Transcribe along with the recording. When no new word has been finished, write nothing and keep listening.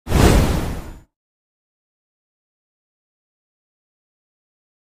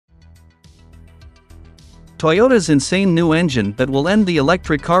Toyota's insane new engine that will end the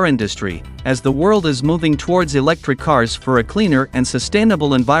electric car industry. As the world is moving towards electric cars for a cleaner and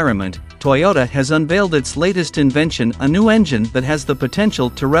sustainable environment, Toyota has unveiled its latest invention, a new engine that has the potential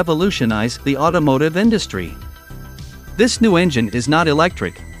to revolutionize the automotive industry. This new engine is not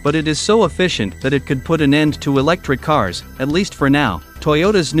electric, but it is so efficient that it could put an end to electric cars, at least for now.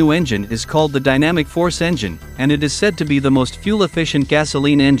 Toyota's new engine is called the Dynamic Force engine, and it is said to be the most fuel-efficient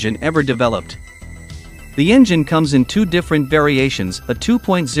gasoline engine ever developed. The engine comes in two different variations, a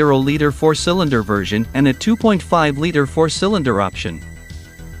 2.0-liter four-cylinder version and a 2.5-liter four-cylinder option.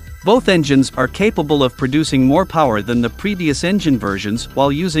 Both engines are capable of producing more power than the previous engine versions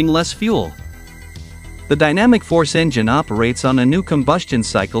while using less fuel. The Dynamic Force engine operates on a new combustion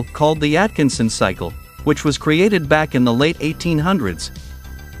cycle called the Atkinson cycle, which was created back in the late 1800s.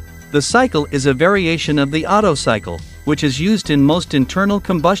 The cycle is a variation of the Otto cycle, which is used in most internal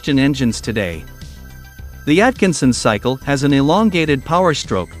combustion engines today. The Atkinson cycle has an elongated power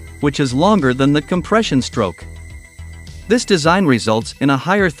stroke, which is longer than the compression stroke. This design results in a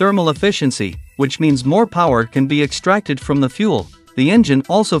higher thermal efficiency, which means more power can be extracted from the fuel. The engine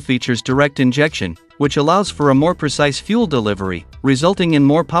also features direct injection, which allows for a more precise fuel delivery, resulting in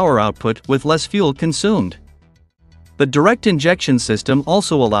more power output with less fuel consumed. The direct injection system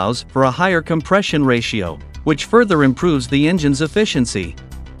also allows for a higher compression ratio, which further improves the engine's efficiency.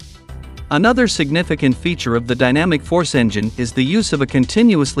 Another significant feature of the Dynamic Force engine is the use of a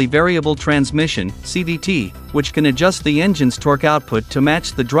continuously variable transmission, CVT, which can adjust the engine's torque output to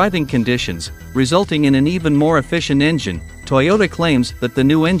match the driving conditions, resulting in an even more efficient engine. Toyota claims that the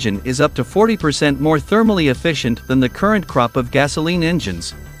new engine is up to 40% more thermally efficient than the current crop of gasoline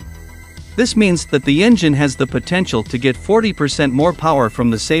engines. This means that the engine has the potential to get 40% more power from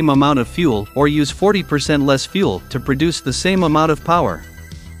the same amount of fuel or use 40% less fuel to produce the same amount of power.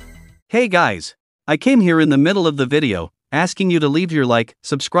 Hey guys! I came here in the middle of the video, asking you to leave your like,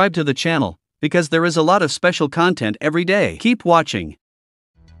 subscribe to the channel, because there is a lot of special content every day. Keep watching!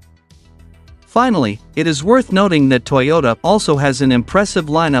 Finally, it is worth noting that Toyota also has an impressive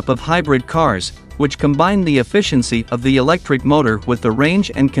lineup of hybrid cars, which combine the efficiency of the electric motor with the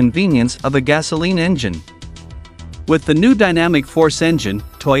range and convenience of a gasoline engine. With the new Dynamic Force engine,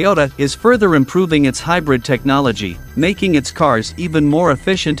 Toyota is further improving its hybrid technology, making its cars even more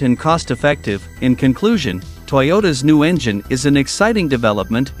efficient and cost-effective. In conclusion, Toyota's new engine is an exciting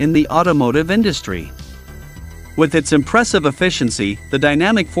development in the automotive industry. With its impressive efficiency, the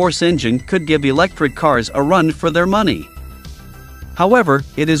Dynamic Force engine could give electric cars a run for their money. However,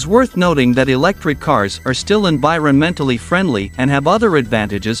 it is worth noting that electric cars are still environmentally friendly and have other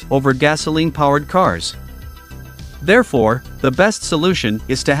advantages over gasoline-powered cars. Therefore, the best solution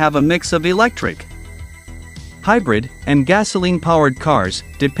is to have a mix of electric, hybrid, and gasoline-powered cars,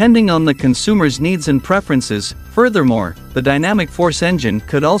 depending on the consumer's needs and preferences. Furthermore, the Dynamic Force engine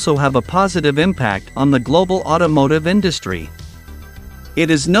could also have a positive impact on the global automotive industry. It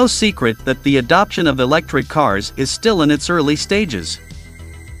is no secret that the adoption of electric cars is still in its early stages.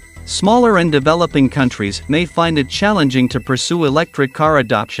 Smaller and developing countries may find it challenging to pursue electric car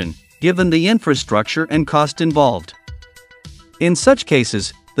adoption, given the infrastructure and cost involved. In such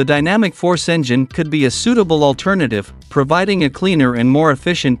cases, the Dynamic Force engine could be a suitable alternative, providing a cleaner and more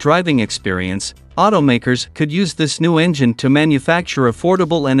efficient driving experience. Automakers could use this new engine to manufacture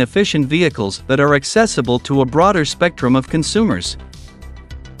affordable and efficient vehicles that are accessible to a broader spectrum of consumers.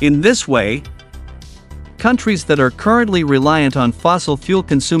 In this way, countries that are currently reliant on fossil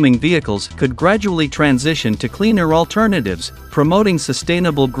fuel-consuming vehicles could gradually transition to cleaner alternatives, promoting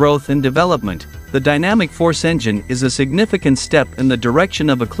sustainable growth and development. The Dynamic Force engine is a significant step in the direction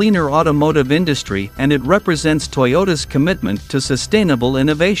of a cleaner automotive industry, and it represents Toyota's commitment to sustainable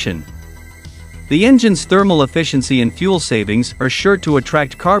innovation. The engine's thermal efficiency and fuel savings are sure to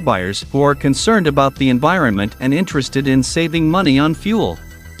attract car buyers who are concerned about the environment and interested in saving money on fuel.